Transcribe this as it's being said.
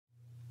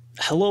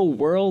Hello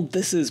world,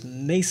 this is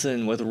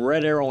Mason with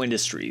Red Arrow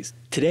Industries.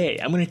 Today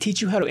I'm going to teach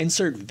you how to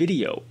insert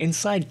video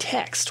inside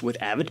text with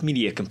Avid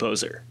Media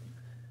Composer.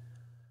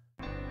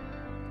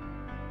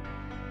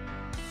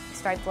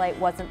 Striped light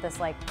wasn't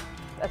this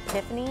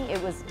epiphany, it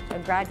was a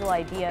gradual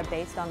idea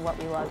based on what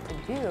we love to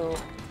do.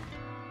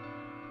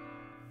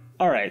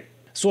 Alright,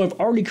 so I've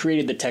already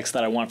created the text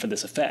that I want for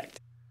this effect.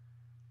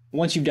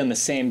 Once you've done the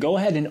same, go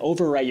ahead and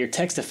overwrite your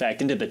text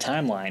effect into the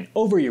timeline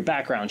over your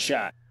background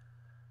shot.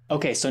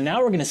 Okay, so now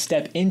we're going to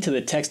step into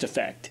the text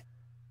effect.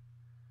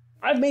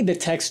 I've made the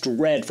text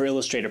red for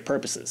illustrative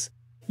purposes.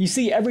 You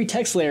see, every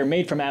text layer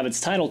made from Avid's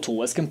title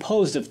tool is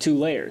composed of two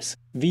layers.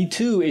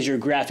 V2 is your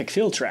graphic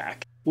fill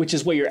track, which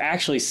is what you're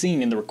actually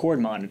seeing in the record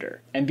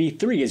monitor, and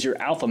V3 is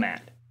your alpha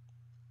mat.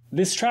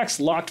 This track's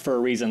locked for a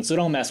reason, so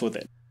don't mess with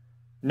it.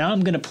 Now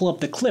I'm going to pull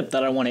up the clip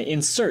that I want to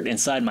insert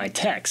inside my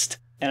text,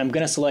 and I'm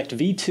going to select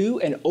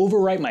V2 and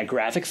overwrite my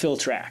graphic fill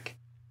track.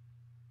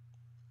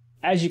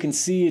 As you can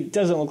see, it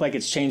doesn't look like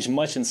it's changed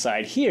much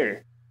inside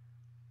here,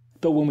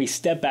 but when we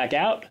step back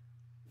out,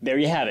 there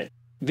you have it.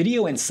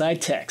 Video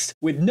inside text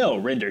with no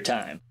render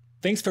time.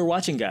 Thanks for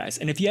watching, guys,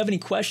 and if you have any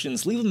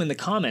questions, leave them in the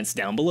comments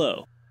down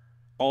below.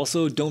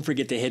 Also, don't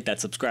forget to hit that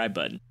subscribe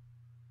button.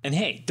 And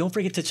hey, don't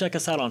forget to check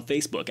us out on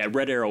Facebook at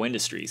Red Arrow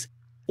Industries,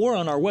 or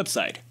on our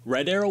website,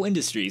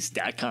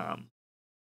 redarrowindustries.com.